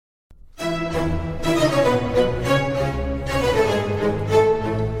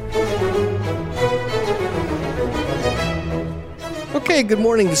Okay, good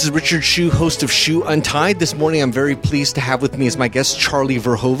morning. This is Richard Hsu, host of Hsu Untied. This morning, I'm very pleased to have with me as my guest Charlie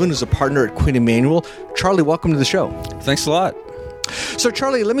Verhoeven, who's a partner at Quinn Emanuel. Charlie, welcome to the show. Thanks a lot. So,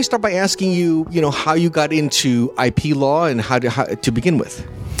 Charlie, let me start by asking you, how you got into IP law and how to begin with.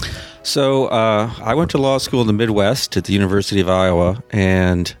 So, I went to law school in the Midwest at the University of Iowa,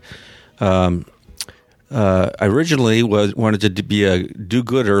 and I originally wanted to be a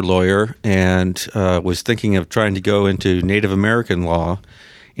do-gooder lawyer and was thinking of trying to go into Native American law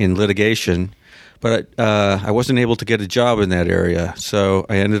in litigation, but I wasn't able to get a job in that area. So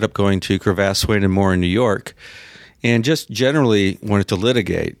I ended up going to Cravath, Swaine & Moore in New York and just generally wanted to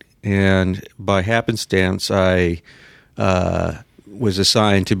litigate. And by happenstance, I was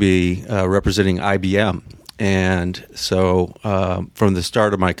assigned to be representing IBM. And so from the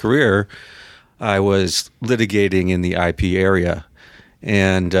start of my career, I was litigating in the IP area,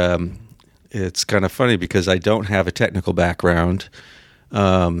 and it's kind of funny because I don't have a technical background,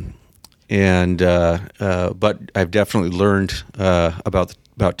 but I've definitely learned about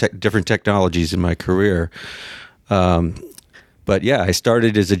different technologies in my career. But yeah, I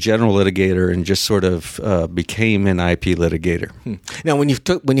started as a general litigator and just sort of became an IP litigator. Now, when you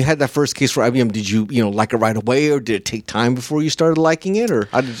had that first case for IBM, did you like it right away, or did it take time before you started liking it, or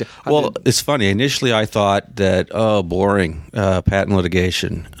how did you? It's funny. Initially, I thought that boring patent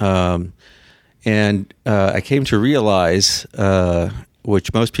litigation, and I came to realize,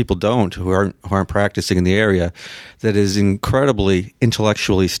 which most people don't who aren't practicing in the area, that is incredibly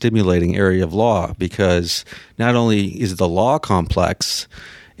intellectually stimulating area of law, because not only is the law complex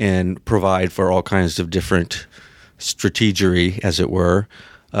and provide for all kinds of different strategery, as it were,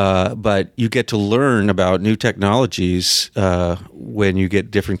 but you get to learn about new technologies when you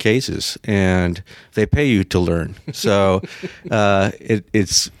get different cases, and they pay you to learn. So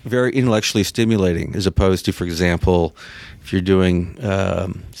it's very intellectually stimulating, as opposed to, for example, if you're doing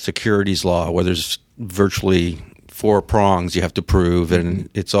securities law, where there's virtually 4 prongs you have to prove, and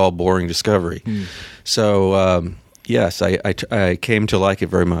it's all boring discovery. So yes, I came to like it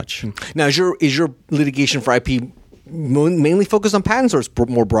very much. Now, is your litigation for IP mainly focused on patents, or it's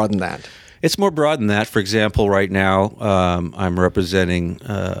more broad than that? It's more broad than that. For example, right now I'm representing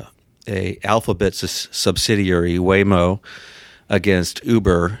a Alphabet subsidiary, Waymo, against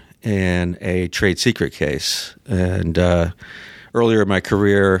Uber in a trade secret case. And earlier in my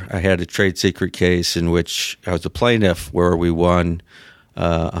career, I had a trade secret case in which I was a plaintiff, where we won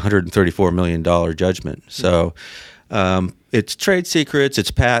a $134 million judgment. So it's trade secrets, it's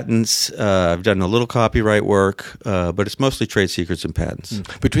patents. I've done a little copyright work, but it's mostly trade secrets and patents.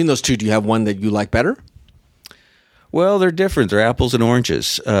 Between those two, do you have one that you like better? Well, they're different. They're apples and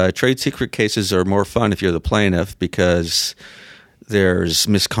oranges. Trade secret cases are more fun if you're the plaintiff, because there's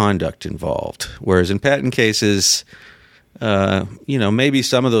misconduct involved. Whereas in patent cases, maybe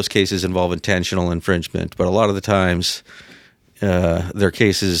some of those cases involve intentional infringement, but a lot of the times they're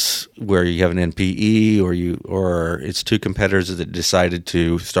cases where you have an NPE, or it's two competitors that decided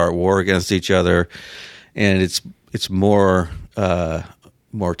to start war against each other, and it's more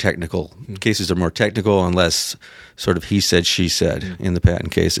technical. Cases are more technical and less sort of he said, she said in the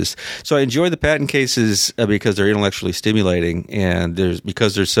patent cases. So I enjoy the patent cases because they're intellectually stimulating, and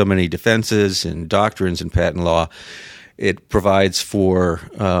because there's so many defenses and doctrines in patent law, it provides for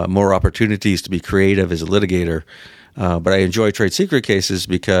more opportunities to be creative as a litigator. But I enjoy trade secret cases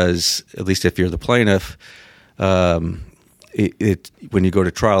because, at least if you're the plaintiff, when you go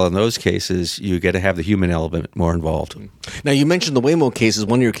to trial in those cases, you get to have the human element more involved. Now, you mentioned the Waymo case is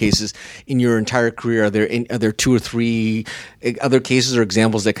one of your cases in your entire career. Are there 2 or 3 other cases or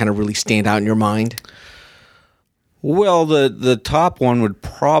examples that kind of really stand out in your mind? Well, the top one would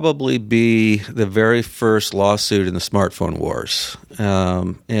probably be the very first lawsuit in the smartphone wars.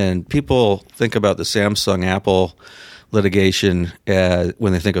 And people think about the Samsung-Apple litigation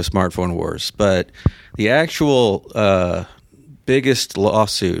when they think of smartphone wars. But the actual biggest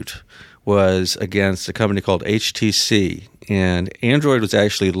lawsuit was against a company called HTC. And Android was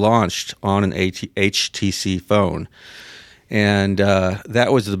actually launched on an HTC phone. And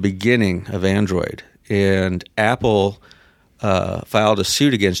that was the beginning of Android. And Apple filed a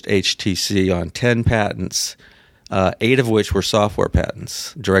suit against HTC on 10 patents, 8 of which were software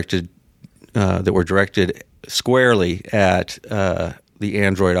patents that were directed squarely at the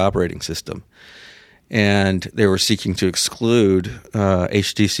Android operating system. And they were seeking to exclude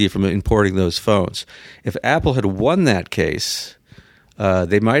HTC from importing those phones. If Apple had won that case,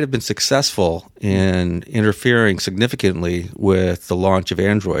 they might have been successful in interfering significantly with the launch of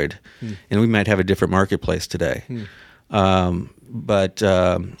Android, and we might have a different marketplace today.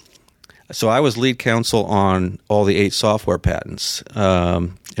 So I was lead counsel on all the 8 software patents,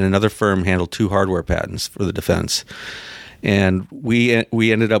 and another firm handled 2 hardware patents for the defense. And we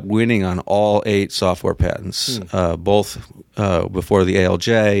ended up winning on all 8 software patents, both before the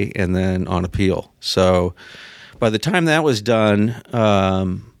ALJ and then on appeal. So by the time that was done,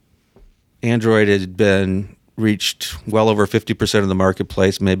 Android had been reached well over 50% of the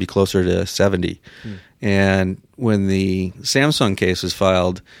marketplace, maybe closer to 70%. And when the Samsung case was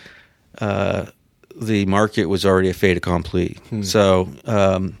filed, the market was already a fait accompli. So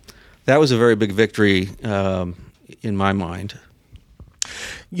that was a very big victory in my mind.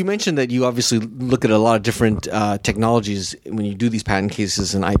 You mentioned that you obviously look at a lot of different technologies when you do these patent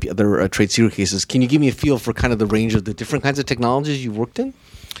cases and IP, other trade secret cases. Can you give me a feel for kind of the range of the different kinds of technologies you've worked in?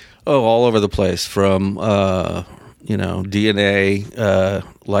 Oh, all over the place, from DNA,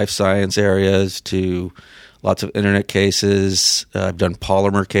 life science areas to lots of internet cases. I've done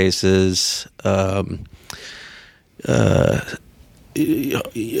polymer cases.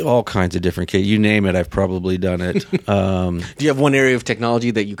 All kinds of different cases. You name it, I've probably done it. Do you have one area of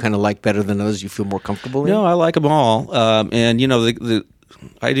technology that you kind of like better than others, you feel more comfortable in? No, I like them all. And,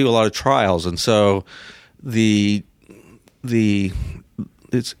 I do a lot of trials. And so doing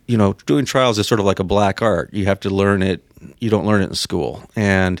trials is sort of like a black art. You have to learn it. You don't learn it in school.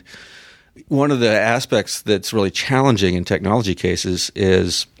 And one of the aspects that's really challenging in technology cases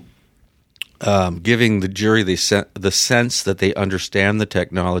is giving the jury the sense that they understand the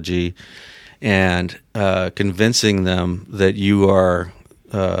technology and convincing them that you are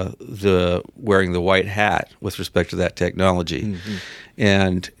wearing the white hat with respect to that technology.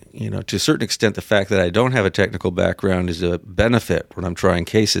 And to a certain extent, the fact that I don't have a technical background is a benefit when I'm trying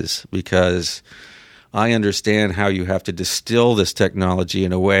cases, because I understand how you have to distill this technology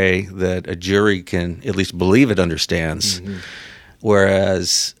in a way that a jury can at least believe it understands.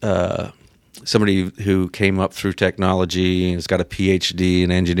 Whereas somebody who came up through technology and has got a PhD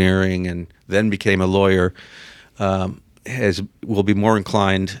in engineering and then became a lawyer will be more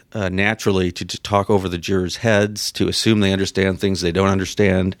inclined naturally to talk over the jurors' heads, to assume they understand things they don't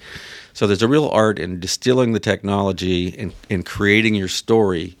understand. So there's a real art in distilling the technology and in creating your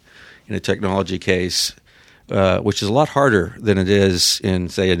story in a technology case, which is a lot harder than it is in,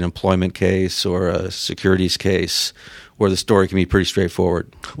 say, an employment case or a securities case, where the story can be pretty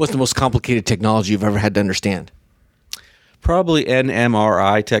straightforward. What's the most complicated technology you've ever had to understand? Probably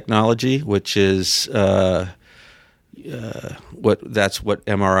NMRI technology, which is what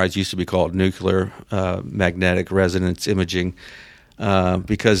MRIs used to be called, nuclear magnetic resonance imaging,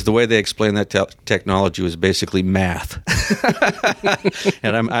 because the way they explained that technology was basically math,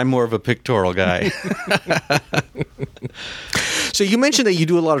 and I'm more of a pictorial guy. So you mentioned that you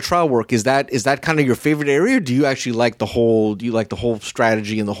do a lot of trial work. Is that kind of your favorite area, or do you actually like the whole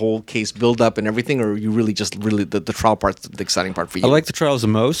strategy and the whole case build up and everything, or are you really just the trial part's the exciting part for you? I like the trials the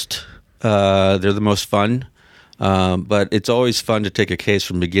most. They're the most fun. But it's always fun to take a case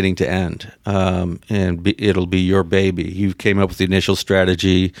from beginning to end, and it'll be your baby. You came up with the initial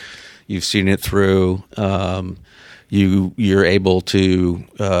strategy, you've seen it through. You're able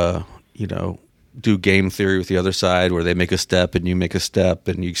to do game theory with the other side, where they make a step and you make a step,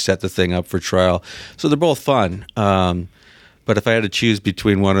 and you set the thing up for trial. So they're both fun. But if I had to choose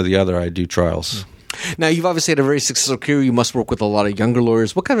between one or the other, I'd do trials. Now, you've obviously had a very successful career. You must work with a lot of younger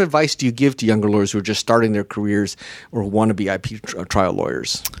lawyers. What kind of advice do you give to younger lawyers who are just starting their careers or who want to be IP trial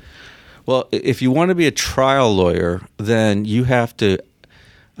lawyers? Well, if you want to be a trial lawyer, then you have to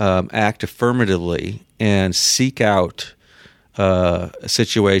act affirmatively and seek out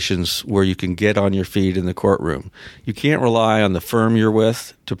situations where you can get on your feet in the courtroom. You can't rely on the firm you're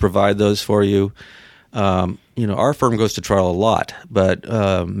with to provide those for you. Our firm goes to trial a lot, but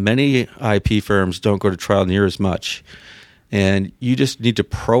many IP firms don't go to trial near as much. And you just need to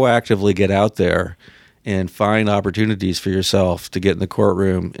proactively get out there and find opportunities for yourself to get in the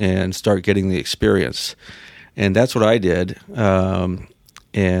courtroom and start getting the experience. And that's what I did. Once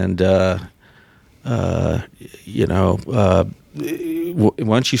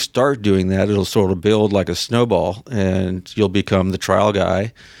you start doing that, it'll sort of build like a snowball, and you'll become the trial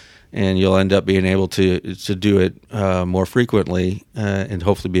guy. And you'll end up being able to do it more frequently, and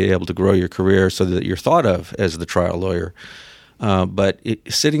hopefully be able to grow your career so that you're thought of as the trial lawyer. But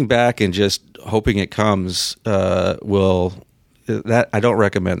sitting back and just hoping it comes will that I don't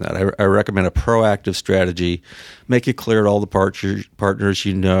recommend that. I recommend a proactive strategy. Make it clear to all the partners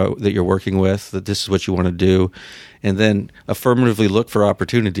you know that you're working with that this is what you want to do, and then affirmatively look for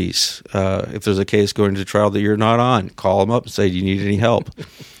opportunities. If there's a case going to trial that you're not on, call them up and say, "Do you need any help?"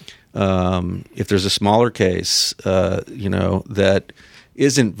 If there's a smaller case, that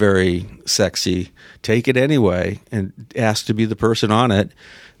isn't very sexy, take it anyway and ask to be the person on it,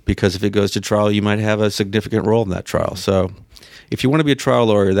 because if it goes to trial, you might have a significant role in that trial. So if you want to be a trial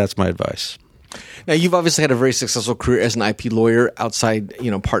lawyer, that's my advice. Now, you've obviously had a very successful career as an IP lawyer outside,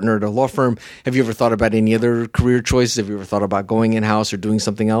 partner at a law firm. Have you ever thought about any other career choices? Have you ever thought about going in-house or doing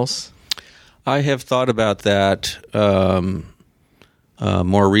something else? I have thought about that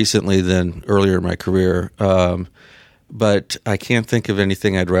more recently than earlier in my career, but I can't think of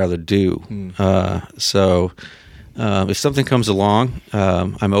anything I'd rather do. So if something comes along,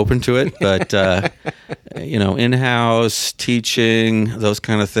 I'm open to it. But in-house teaching, those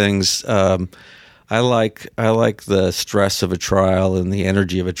kind of things. I like the stress of a trial and the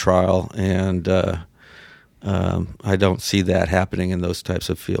energy of a trial, and I don't see that happening in those types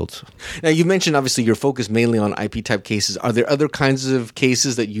of fields. Now, you mentioned obviously you're focused mainly on IP type cases. Are there other kinds of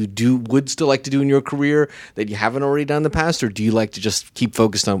cases that you would still like to do in your career that you haven't already done in the past, or do you like to just keep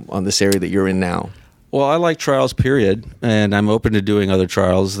focused on this area that you're in now? Well, I like trials, period, and I'm open to doing other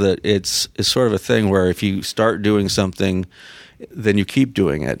trials. That it's sort of a thing where if you start doing something, then you keep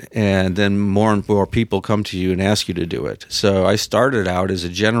doing it, and then more and more people come to you and ask you to do it. So I started out as a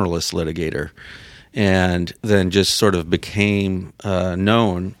generalist litigator, and then just sort of became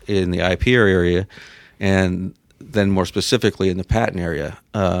known in the IP area, and then more specifically in the patent area.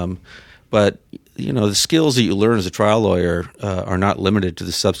 But the skills that you learn as a trial lawyer are not limited to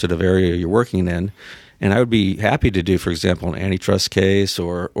the substantive area you're working in. And I would be happy to do, for example, an antitrust case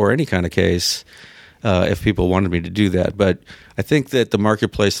or any kind of case if people wanted me to do that. But I think that the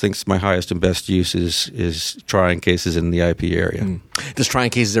marketplace thinks my highest and best use is trying cases in the IP area. Does trying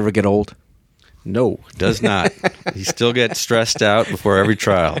cases ever get old? No, it does not. You still get stressed out before every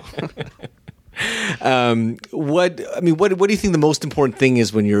trial. What do you think the most important thing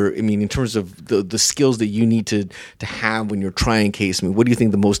is when you're, in terms of the skills that you need to have when you're trying a case? What do you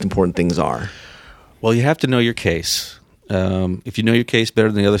think the most important things are? Well, you have to know your case. If you know your case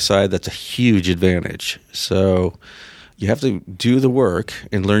better than the other side, that's a huge advantage. So you have to do the work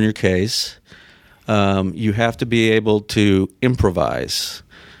and learn your case. You have to be able to improvise.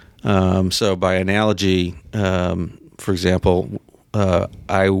 So by analogy, for example, when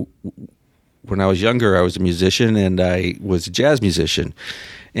I was younger, I was a musician and I was a jazz musician.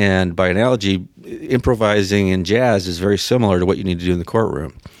 And by analogy, improvising in jazz is very similar to what you need to do in the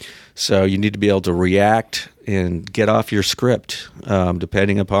courtroom. So you need to be able to react and get off your script,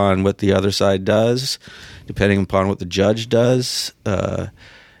 depending upon what the other side does, depending upon what the judge does.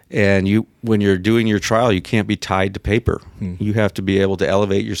 And when you're doing your trial, you can't be tied to paper. You have to be able to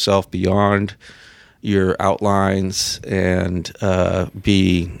elevate yourself beyond your outlines and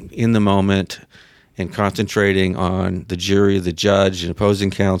be in the moment and concentrating on the jury, the judge, and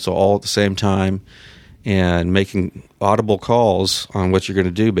opposing counsel all at the same time, and making audible calls on what you're going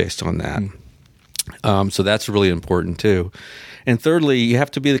to do based on that. So that's really important too. And thirdly, you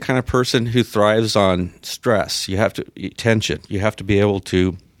have to be the kind of person who thrives on stress. You have to tension. You have to be able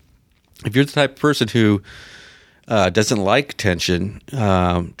to. If you're the type of person who doesn't like tension,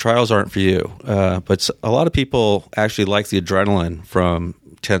 trials aren't for you. But a lot of people actually like the adrenaline from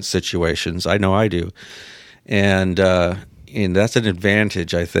tense situations. I know I do. And that's an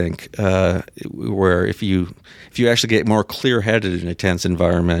advantage, I think, where if you actually get more clear-headed in a tense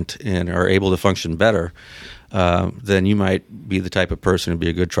environment and are able to function better, then you might be the type of person to be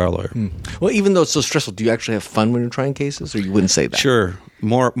a good trial lawyer. Well, even though it's so stressful, do you actually have fun when you're trying cases, or you wouldn't say that? Sure.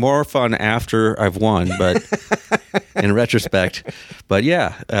 More fun after I've won, but in retrospect. But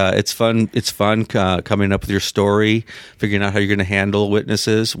yeah, it's fun. It's fun coming up with your story, figuring out how you're going to handle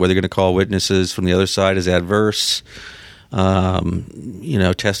witnesses, whether you're going to call witnesses from the other side as adverse,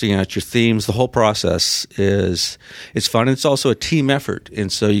 testing out your themes. The whole process it's fun. It's also a team effort,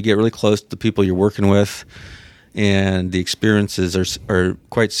 and so you get really close to the people you're working with. And the experiences are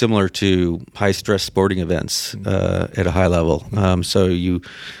quite similar to high-stress sporting events at a high level. So you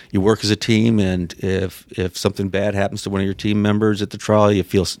work as a team, and if something bad happens to one of your team members at the trial, you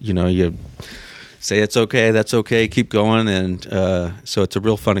feel you say it's okay, that's okay, keep going, and so it's a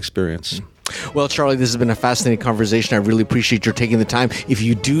real fun experience. Well, Charlie, this has been a fascinating conversation. I really appreciate your taking the time. If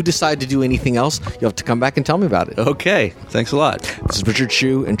you do decide to do anything else, you'll have to come back and tell me about it. Okay, thanks a lot. This is Richard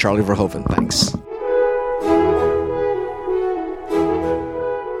Hsu and Charlie Verhoeven. Thanks.